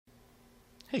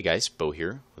Hey guys, Bo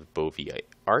here with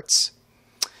Beauviarts,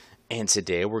 and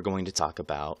today we're going to talk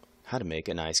about how to make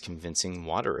a nice convincing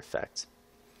water effect.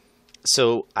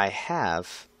 Well,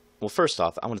 first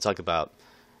off, I want to talk about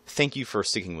thank you for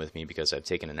sticking with me because I've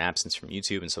taken an absence from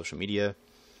YouTube and social media.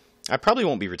 I probably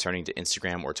won't be returning to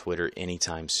Instagram or Twitter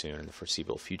anytime soon in the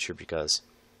foreseeable future because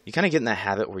you kind of get in that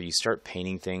habit where you start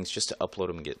painting things just to upload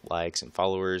them and get likes and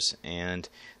followers, and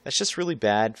that's just really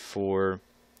bad for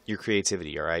your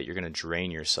creativity, alright? You're going to drain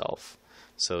yourself.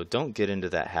 So don't get into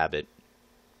that habit.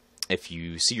 If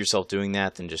you see yourself doing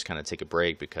that, then just kind of take a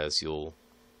break because you'll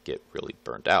get really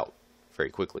burnt out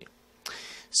very quickly.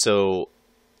 So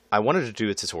I wanted to do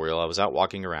a tutorial. I was out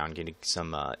walking around getting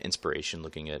some inspiration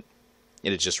looking at it.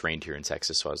 Had just rained here in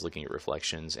Texas, so I was looking at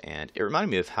reflections, and it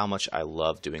reminded me of how much I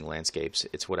love doing landscapes.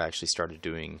 It's what I actually started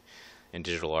doing in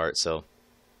digital art. So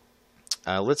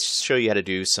let's show you how to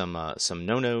do some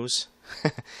no-nos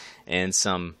and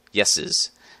some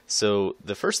yeses. So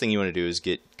the first thing you want to do is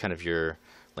get kind of your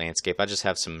landscape. I just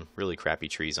have some really crappy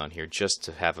trees on here just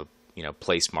to have a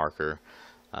place marker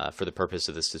for the purpose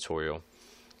of this tutorial.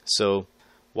 So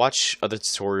watch other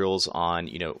tutorials on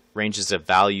ranges of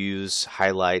values,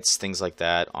 highlights, things like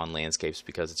that on landscapes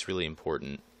because it's really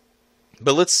important.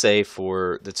 But let's say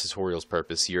for the tutorial's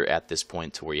purpose, you're at this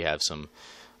point to where you have some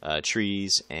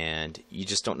trees and you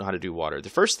just don't know how to do water. The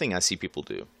first thing I see people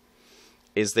do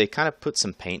is they kind of put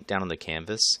some paint down on the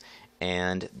canvas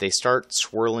and they start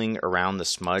swirling around the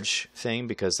smudge thing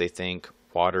because they think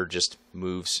water just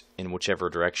moves in whichever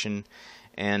direction.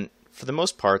 And for the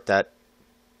most part, that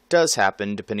does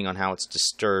happen depending on how it's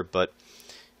disturbed, but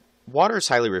water is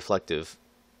highly reflective.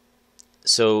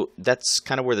 So that's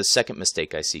kind of where the second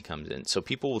mistake I see comes in. So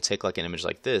people will take like an image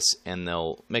like this and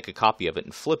they'll make a copy of it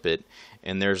and flip it,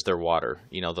 and there's their water.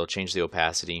 They'll change the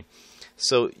opacity.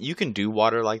 So you can do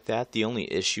water like that. The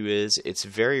only issue is it's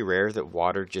very rare that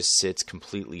water just sits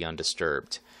completely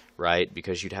undisturbed, right?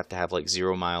 Because you'd have to have like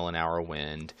 0-mile-an-hour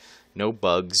wind, no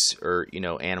bugs or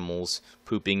animals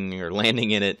pooping or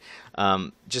landing in it.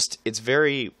 It's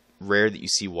very rare that you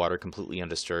see water completely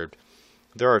undisturbed.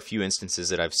 There are a few instances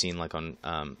that I've seen, like on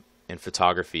in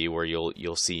photography, where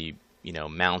you'll see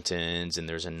mountains and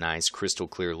there's a nice crystal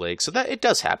clear lake. So that it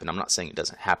does happen. I'm not saying it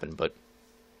doesn't happen, but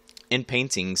in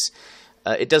paintings,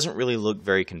 it doesn't really look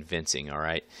very convincing. All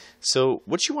right. So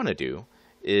what you want to do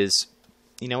is,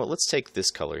 let's take this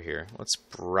color here. Let's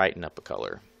brighten up a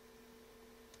color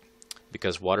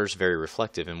because water is very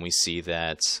reflective, and we see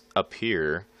that up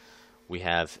here we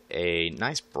have a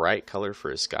nice bright color for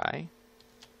a sky.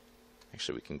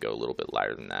 Actually, we can go a little bit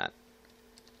lighter than that.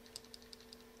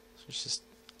 So let's just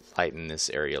lighten this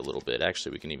area a little bit.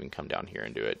 Actually, we can even come down here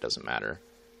and do it. It doesn't matter.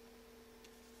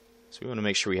 So we want to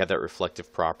make sure we have that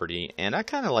reflective property. And I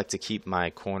kind of like to keep my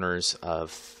corners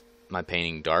of my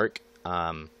painting dark.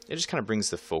 It just kind of brings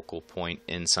the focal point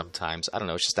in sometimes. I don't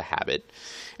know. It's just a habit.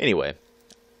 Anyway,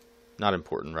 not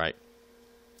important, right?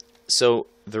 So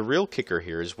the real kicker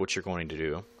here is what you're going to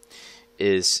do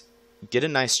is get a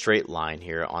nice straight line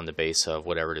here on the base of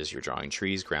whatever it is you're drawing.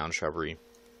 Trees, ground, shrubbery.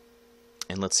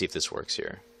 And let's see if this works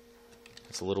here.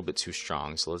 It's a little bit too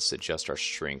strong, so let's adjust our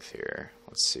strength here.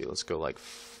 Let's see, let's go like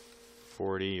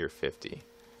 40 or 50.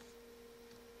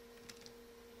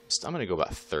 I'm going to go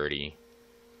about 30.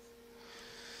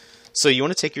 So you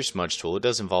want to take your smudge tool. It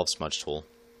does involve smudge tool.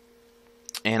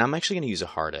 And I'm actually going to use a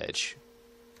hard edge.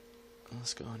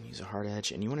 Let's go and use a hard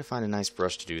edge. And you want to find a nice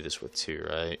brush to do this with too,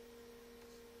 right?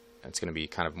 That's going to be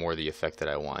kind of more the effect that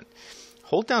I want.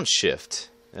 Hold down Shift.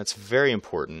 That's very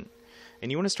important.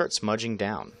 And you want to start smudging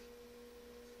down.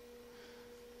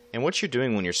 And what you're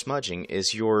doing when you're smudging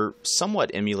is you're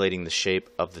somewhat emulating the shape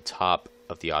of the top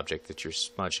of the object that you're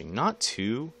smudging. Not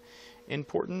too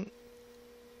important,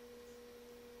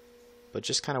 but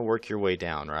just kind of work your way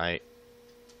down, right?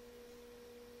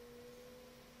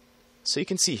 So you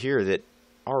can see here that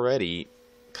already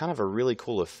kind of a really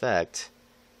cool effect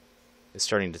is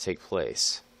starting to take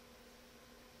place.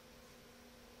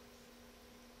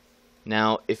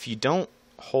 Now, if you don't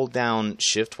hold down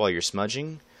Shift while you're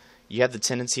smudging, you have the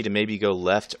tendency to maybe go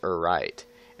left or right.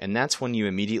 And that's when you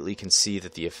immediately can see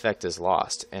that the effect is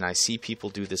lost. And I see people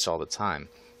do this all the time.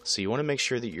 So you want to make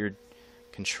sure that you're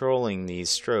controlling these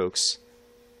strokes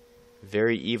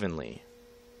very evenly.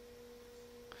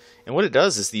 And what it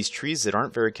does is these trees that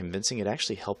aren't very convincing, it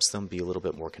actually helps them be a little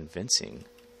bit more convincing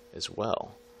as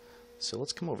well. So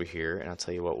let's come over here, and I'll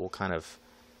tell you what, we'll kind of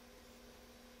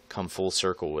come full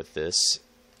circle with this.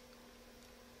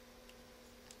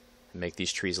 Make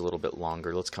these trees a little bit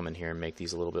longer. Let's come in here and make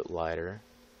these a little bit lighter.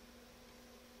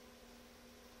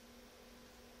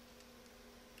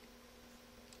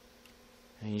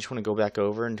 And you just want to go back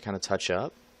over and kind of touch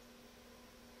up.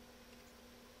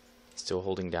 Still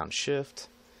holding down shift.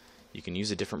 You can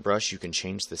use a different brush. You can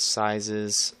change the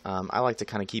sizes. I like to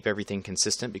kind of keep everything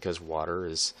consistent because water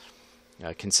is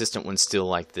consistent when still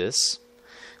like this.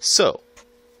 So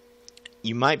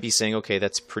you might be saying, okay,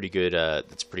 that's pretty good.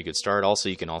 That's a pretty good start. Also,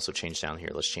 you can also change down here.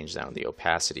 Let's change down the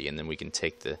opacity, and then we can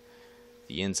take the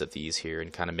ends of these here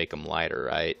and kind of make them lighter,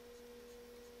 right?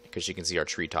 Because you can see our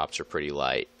treetops are pretty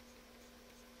light.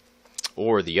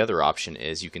 Or the other option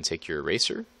is you can take your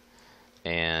eraser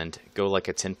and go like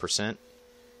a 10%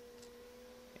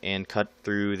 and cut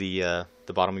through the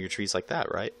bottom of your trees like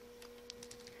that, right?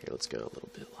 Here, let's go a little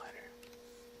bit lighter.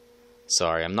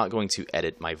 Sorry, I'm not going to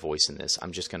edit my voice in this.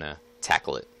 I'm just going to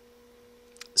tackle it.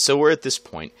 So we're at this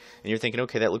point, and you're thinking,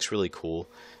 okay, that looks really cool.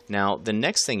 Now, the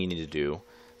next thing you need to do,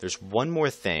 there's one more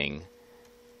thing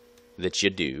that you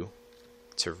do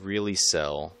to really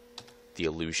sell the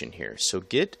illusion here. So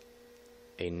get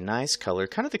a nice color,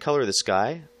 kind of the color of the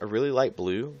sky, a really light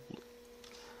blue.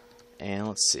 And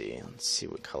let's see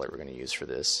what color we're going to use for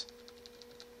this.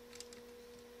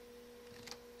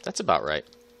 That's about right.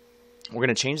 We're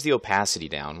going to change the opacity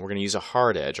down. We're going to use a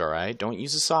hard edge, alright? Don't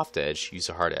use a soft edge, use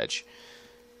a hard edge.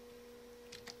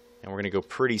 And we're going to go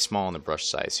pretty small on the brush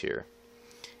size here.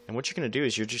 And what you're going to do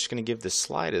is you're just going to give the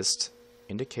slightest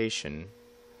indication.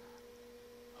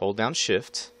 Hold down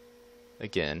shift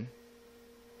again.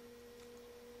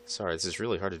 Sorry, this is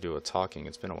really hard to do with talking.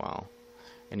 It's been a while.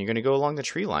 And you're going to go along the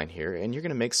tree line here, and you're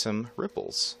going to make some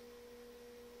ripples.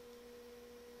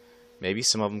 Maybe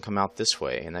some of them come out this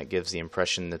way, and that gives the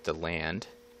impression that the land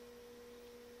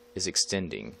is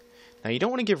extending. Now, you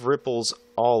don't want to give ripples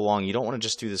all along. You don't want to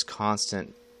just do this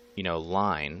constant,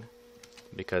 line,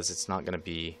 because it's not going to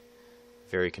be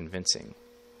very convincing.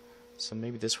 So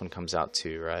maybe this one comes out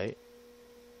too, right?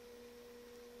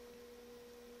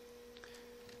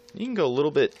 You can go a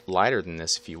little bit lighter than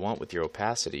this if you want with your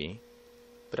opacity,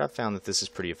 but I've found that this is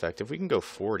pretty effective. We can go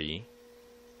 40.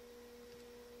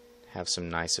 Have some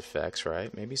nice effects,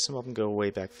 right? Maybe some of them go way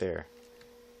back there.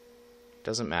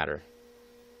 Doesn't matter.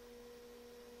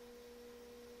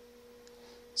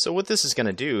 So what this is going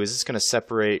to do is it's going to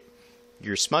separate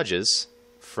your smudges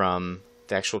from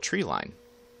the actual tree line.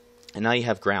 And now you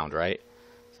have ground, right?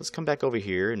 So let's come back over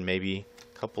here, and maybe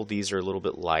a couple of these are a little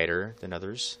bit lighter than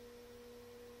others.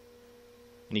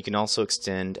 And you can also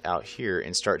extend out here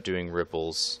and start doing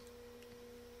ripples.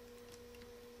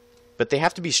 But they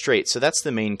have to be straight, so that's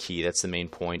the main key. That's the main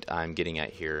point I'm getting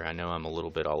at here. I know I'm a little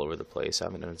bit all over the place. I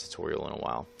haven't done a tutorial in a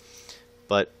while.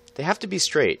 But they have to be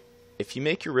straight. If you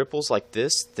make your ripples like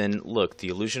this, then look, the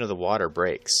illusion of the water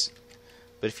breaks.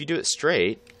 But if you do it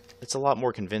straight, it's a lot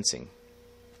more convincing.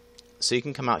 So you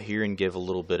can come out here and give a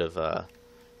little bit of a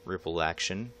ripple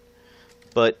action.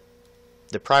 But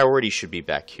the priority should be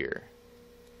back here.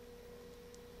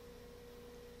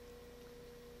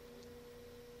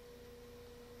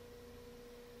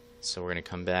 So we're going to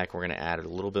come back, we're going to add a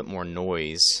little bit more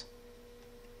noise.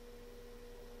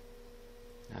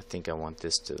 I think I want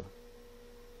this to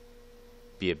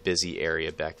be a busy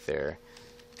area back there.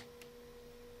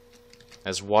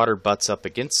 As water butts up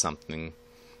against something,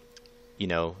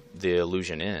 the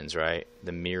illusion ends, right?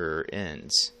 The mirror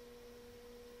ends.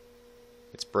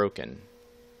 It's broken.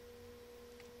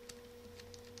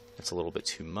 That's a little bit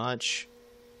too much.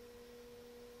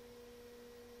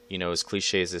 As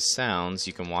cliche as this sounds,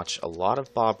 you can watch a lot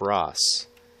of Bob Ross.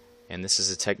 And this is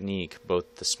a technique,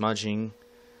 both the smudging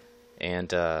and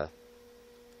the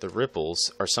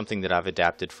ripples are something that I've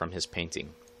adapted from his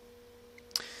painting.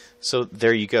 So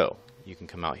there you go. You can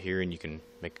come out here and you can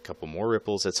make a couple more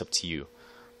ripples. That's up to you.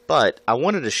 But I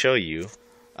wanted to show you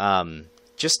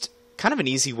just kind of an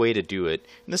easy way to do it.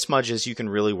 And the smudges, you can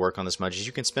really work on the smudges.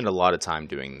 You can spend a lot of time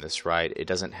doing this, right? It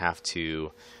doesn't have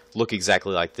to look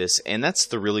exactly like this. And that's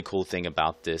the really cool thing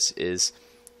about this is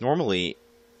normally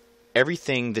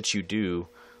everything that you do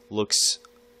looks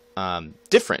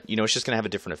different. It's just going to have a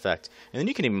different effect. And then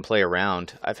you can even play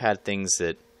around. I've had things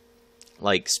that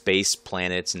like space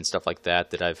planets and stuff like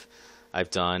that I've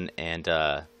done, and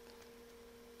I've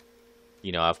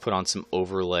put on some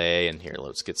overlay, and here,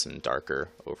 let's get some darker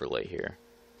overlay here.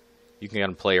 You can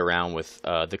kind of play around with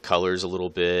the colors a little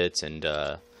bit and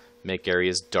make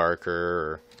areas darker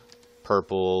or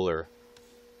purple, or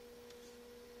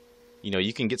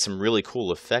you can get some really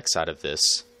cool effects out of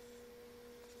this.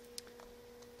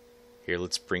 Here,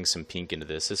 let's bring some pink into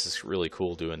this. This is really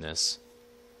cool doing this.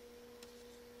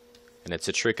 And it's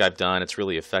a trick I've done. It's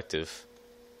really effective.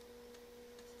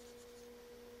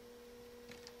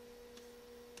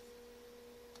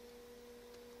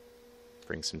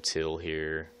 Bring some teal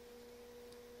here.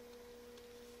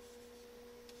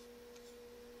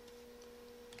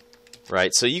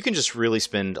 right? So you can just really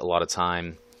spend a lot of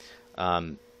time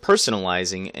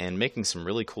personalizing and making some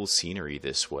really cool scenery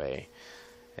this way.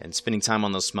 And spending time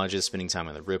on those smudges, spending time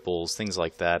on the ripples, things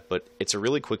like that. But it's a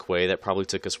really quick way that probably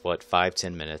took us, what,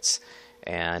 5-10 minutes.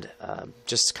 And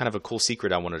just kind of a cool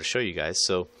secret I wanted to show you guys.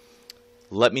 So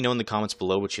let me know in the comments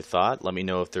below what you thought. Let me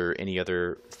know if there are any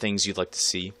other things you'd like to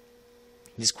see.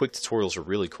 These quick tutorials are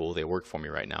really cool. They work for me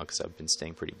right now because I've been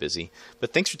staying pretty busy.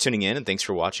 But thanks for tuning in and thanks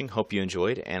for watching. Hope you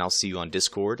enjoyed. And I'll see you on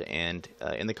Discord and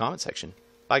in the comment section.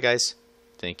 Bye, guys.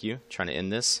 Thank you. Trying to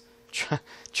end this.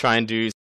 Try and do